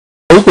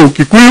huko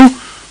Ukikuyu,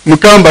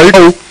 Mkamba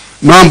iko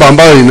mambo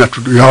ambayo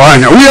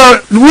inatugawanya. We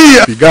are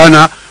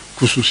pigana,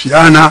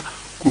 kususiana,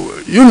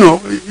 you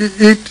know,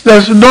 it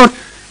does not,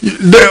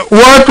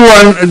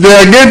 they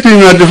are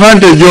getting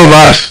advantage of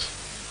us.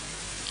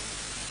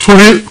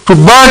 To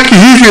back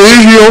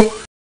hivyo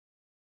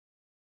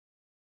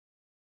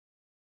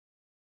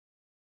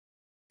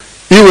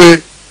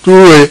iwe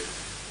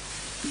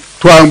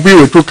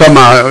tuambiwe tu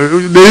kama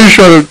the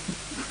usual.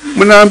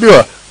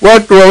 Mnaambiwa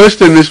watu wa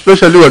Western,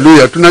 especially wa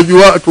Luhya,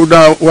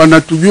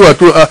 wanatujua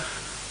tu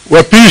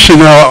wapishi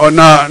na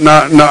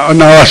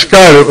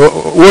waskari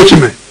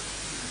watchmen.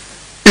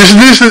 Is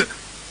this,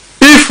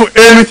 if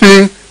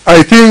anything,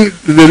 I think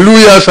the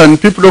Luhyas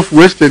and people of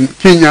Western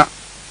Kenya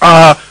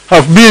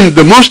have been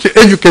the most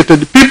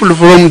educated people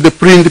from the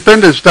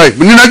pre-independence time.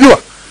 Ninajua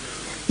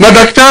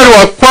madaktari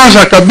wa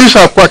kwanza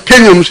kabisa kwa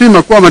Kenya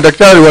mzima kwa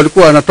madaktari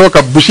walikuwa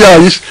wanatoka Busia,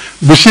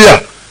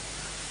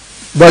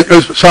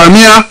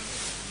 Samia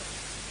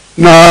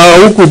na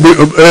huku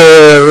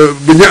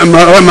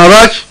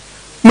Marachi.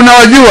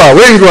 Mnawajua,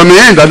 wengi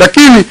wameenda,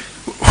 lakini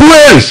who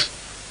else?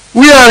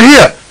 We are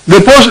here.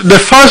 The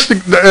first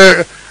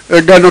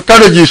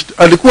gynecologist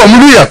alikuwa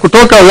Mluhya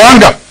kutoka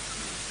Wanga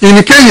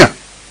in Kenya.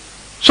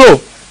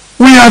 So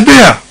we are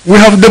there, we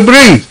have the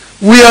brains,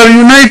 we are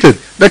united.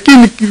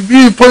 Lakini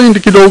hii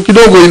point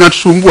kidogo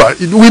inatusumbua.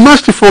 We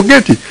must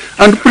forget it.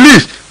 And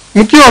please,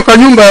 mkiwa kwa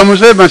nyumba ya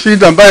mzee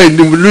Masida ambaye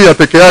ni Mluhya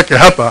peke yake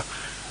hapa,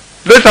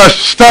 let us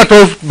start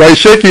off by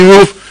shaking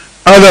off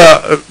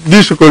other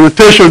these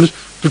connotations,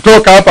 to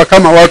talk hapa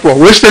kama watu wa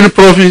Western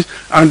Province,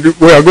 and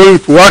we are going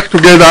to work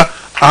together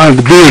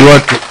and build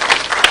what.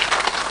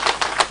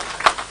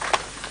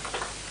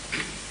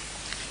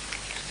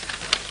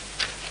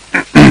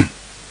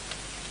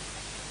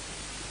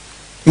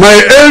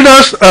 My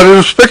elders are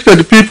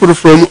respected people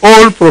from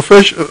all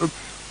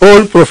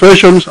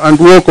professions and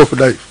walk of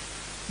life.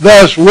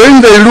 Thus,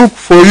 when they look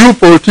for you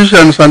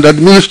politicians and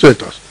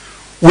administrators,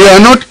 we are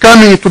not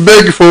coming to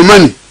beg for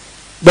money,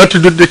 but to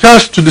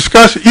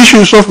discuss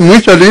issues of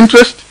mutual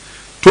interest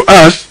to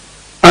us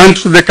and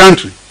to the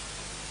country.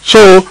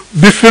 So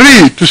be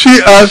free to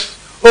see us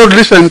or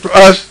listen to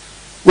us,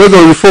 whether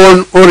on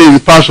phone or in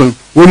person,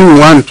 when we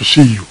want to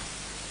see you.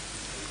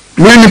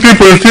 Many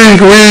people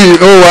think when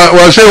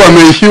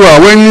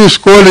he is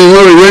calling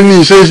or when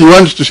he says he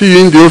wants to see you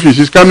in the office,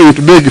 he's coming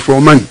to beg for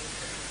money.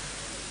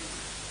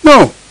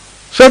 No.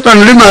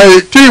 Certainly my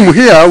team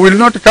here will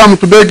not come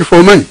to beg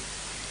for money.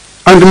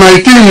 And my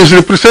team is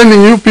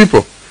representing you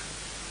people.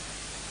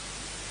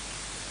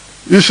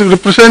 It's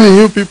representing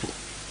you people.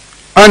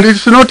 And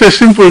it's not a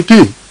simple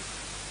team.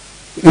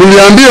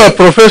 Niliambiwa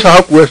professor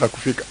hakuweza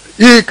kufika.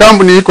 Hii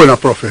company iko na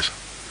professor.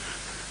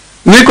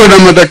 Niko na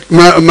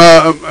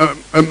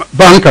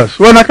bankers.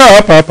 Wanakaa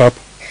hapa.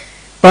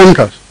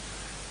 Bankers.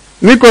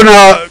 Niko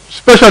na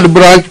special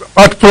branch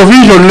at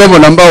provision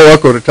level ambao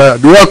wako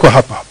retired. Wako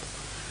hapa.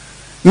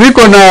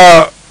 Niko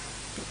na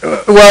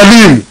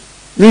walimu.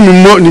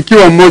 Mimi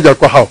nikiwa mmoja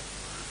kwa hao.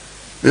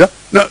 Yeah?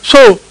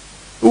 So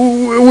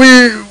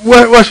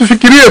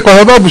wasifikirie kwa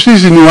sababu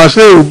sisi ni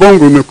wasee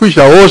ubongo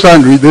umekwisha osa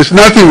and there's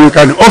nothing we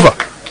can offer.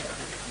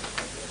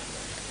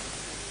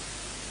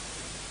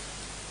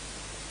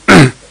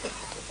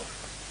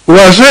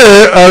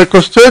 Wasee are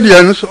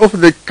custodians of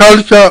the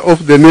culture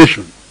of the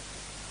nation.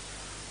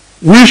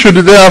 We should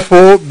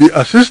therefore be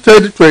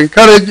assisted to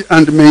encourage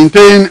and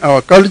maintain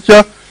our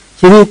culture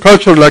through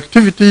cultural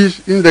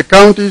activities in the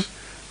counties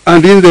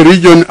and in the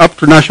region up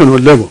to national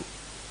level.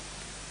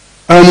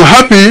 I am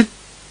happy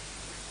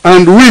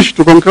and wish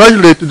to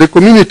congratulate the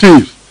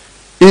communities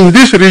in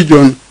this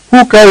region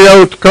who carry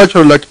out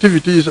cultural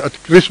activities at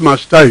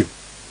Christmas time.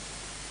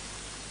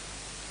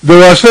 The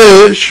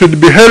Wasee should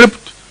be helped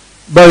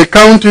by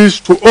counties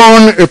to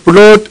own a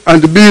plot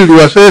and build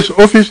Wasee's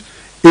office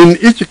in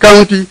each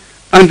county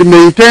and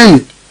maintain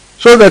it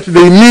so that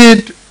they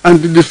meet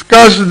and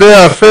discuss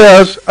their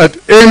affairs at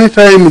any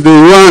time they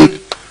want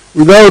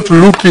without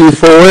looking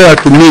for where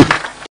to meet.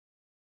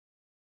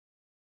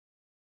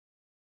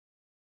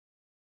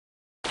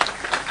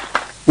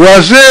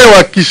 Wazee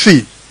wa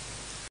Kisii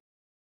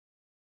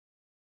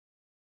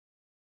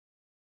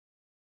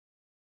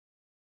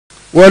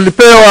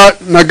walipewa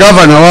na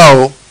gavana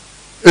wao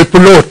a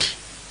plot,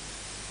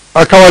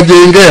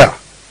 akawajengea,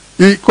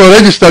 iko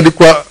registered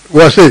kwa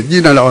Wasee,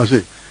 jina la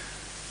Wasee.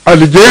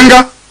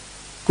 Alijenga,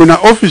 kuna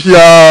office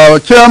ya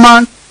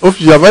chairman,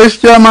 office ya vice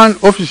chairman,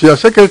 office ya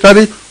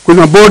secretary,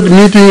 kuna board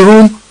meeting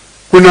room,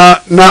 kuna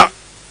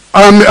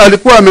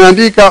alikuwa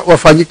ameandika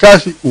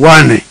wafanyikazi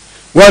 4,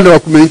 wale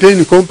wa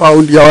maintain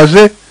compound ya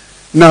Wasee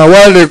na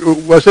wale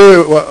Wasee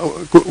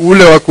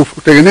ule wa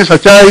kutengeneza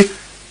chai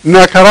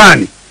na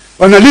karani,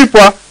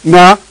 wanalipwa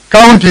na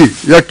county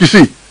ya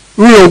Kisii.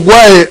 Huyo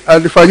Gwae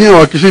alifanyia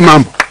wa Kisii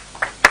mambo.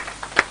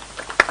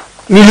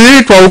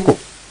 Niliitwa huko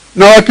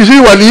na wa Kisii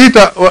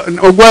waliita,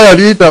 Gwae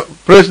aliita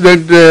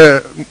President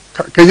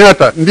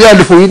Kenyatta, ndiye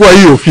alifungua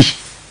hiyo ofisi.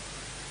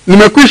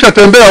 Nimekwisha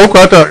tembea huko,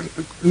 hata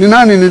ni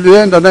nani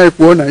nilienda naye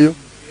kuona hiyo.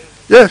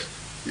 Yes,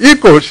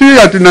 iko, si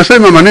ati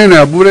nasema maneno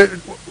ya bure.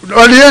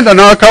 walienda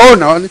na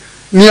wakaona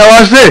ni ya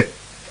wazee.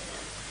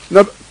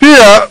 Na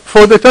pia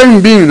for the time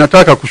being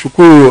nataka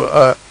kushukuru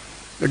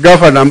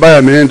governor ambaye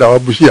ameenda wa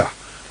Busia.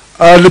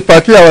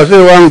 Alipatia wazee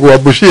wangu wa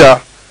Busia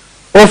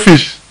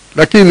office,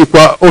 lakini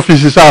kwa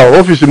office zao,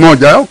 office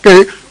moja,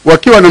 okay,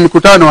 wakiwa na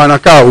mikutano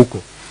wanakaa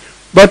huko.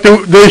 But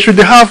they should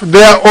have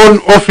their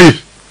own office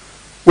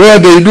where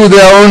they do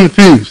their own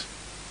things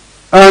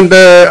and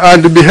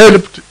be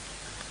helped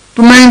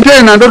to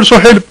maintain and also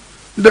help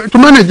to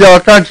manage our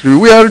country.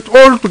 We are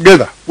all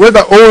together,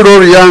 whether old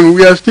or young.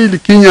 We are still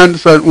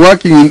Kenyans and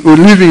working or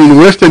living in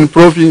Western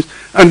Province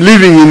and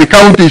living in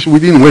counties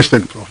within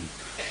Western Province.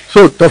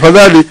 So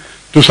tafadhali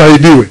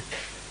tusaidiwe.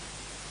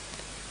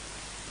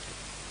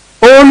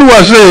 All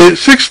wazee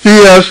 60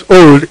 years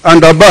old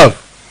and above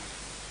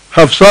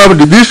have served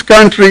this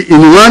country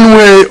in one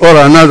way or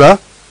another.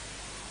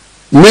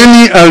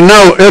 Many are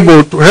now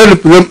able to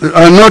help them,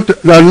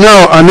 are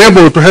now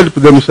unable to help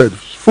themselves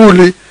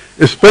fully,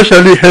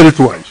 especially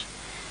health-wise.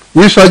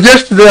 We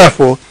suggest,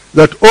 therefore,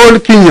 that all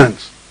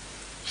Kenyans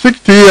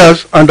 60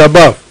 years and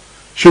above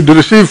should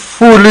receive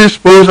fully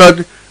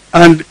sponsored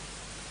and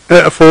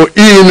for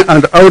in-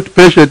 and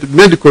outpatient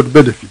medical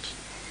benefits.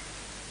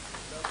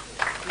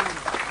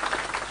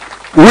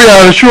 We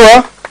are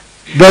sure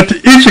that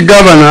each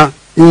governor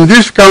in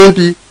this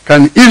county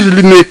can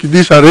easily make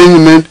this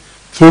arrangement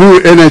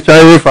through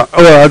NHIF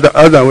or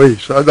other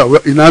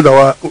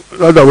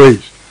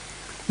ways.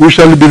 We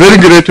shall be very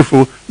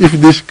grateful if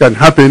this can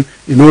happen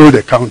in all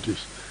the counties.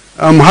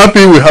 I'm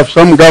happy we have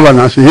some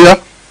governors here.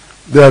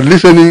 They are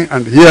listening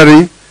and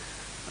hearing.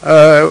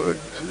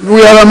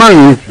 We are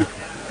among you people.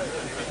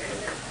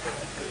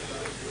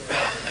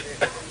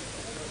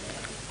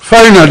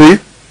 Finally,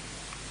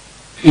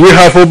 we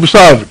have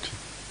observed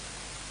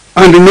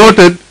and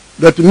noted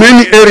that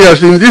many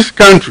areas in this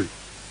country,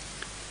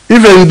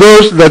 even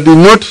those that do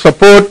not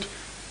support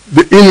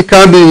the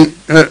incoming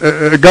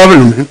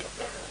government,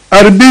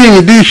 are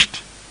being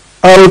dished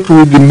out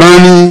with the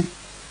money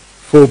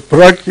for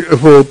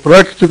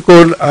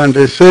practical and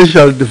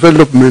essential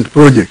development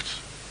projects.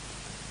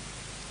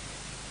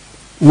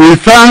 We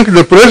thank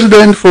the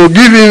President for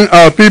giving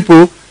our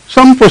people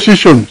some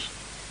positions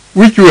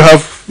which we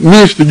have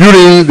missed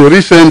during the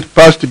recent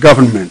past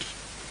governments.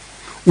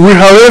 We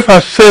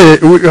however,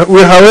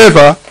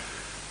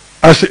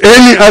 as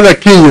any other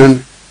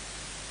Kenyan,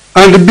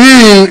 and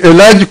being a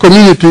large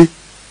community,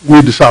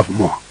 we deserve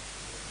more.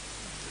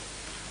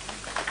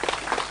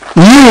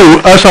 You,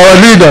 as our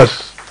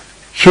leaders,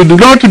 should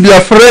not be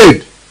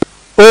afraid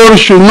or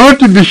should not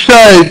be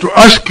shy to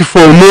ask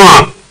for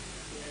more.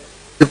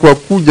 Kwa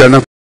kuja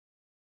na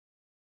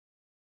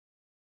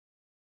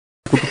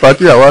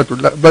kutupatia watu,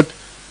 but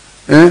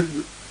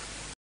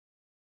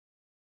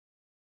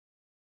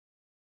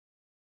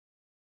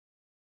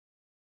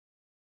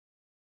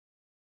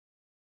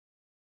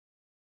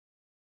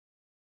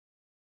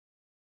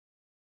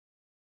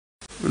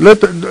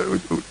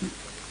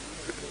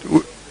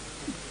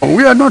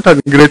we are not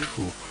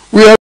ungrateful.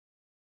 We are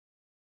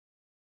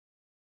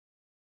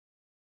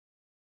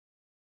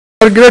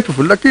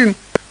grateful, lakini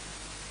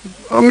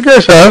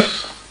ongeza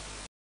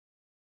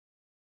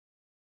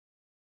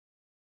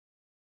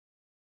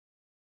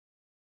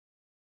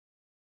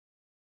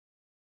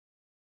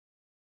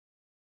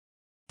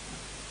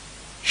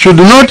should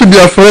not be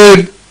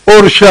afraid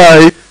or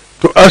shy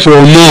to ask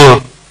for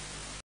more.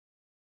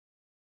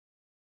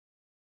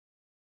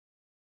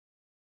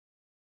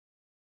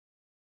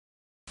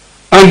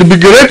 And be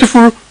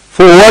grateful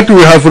for what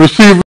we have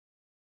received.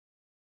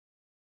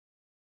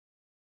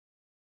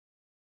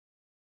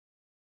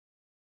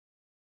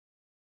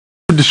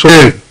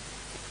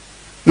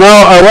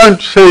 Now I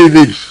want to say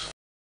this.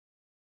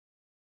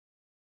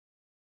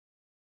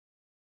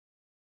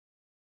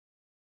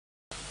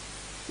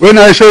 When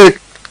I say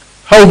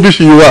how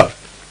busy you are,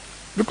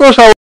 because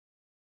I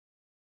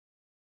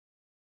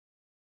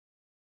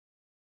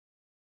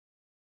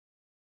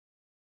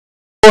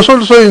was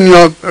also in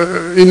your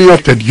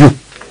you.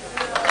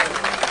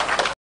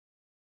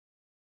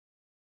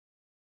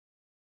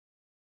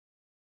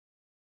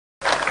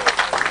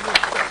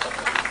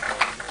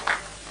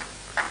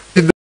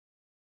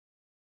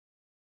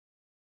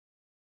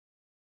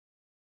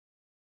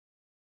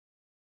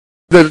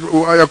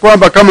 Ya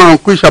kwamba kama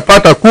mkwisha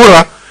pata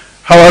kura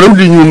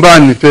hawarudi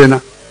nyumbani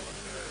tena.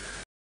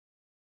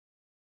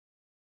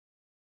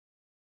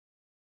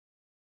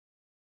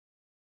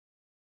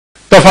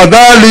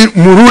 Tafadhali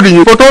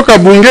murudi kutoka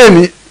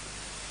bungeni.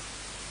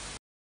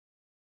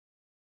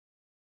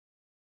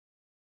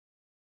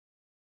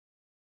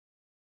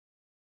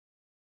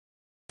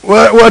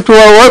 Watu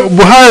wa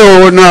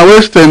Buhayo na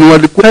Western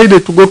walikuwa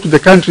to go to the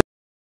country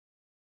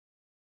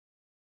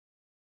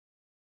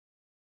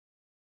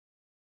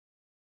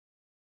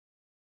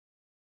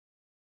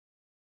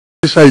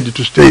decide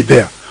to stay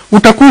there.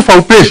 Utakufa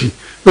upesi.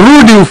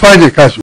 Rudi ufanye kazi.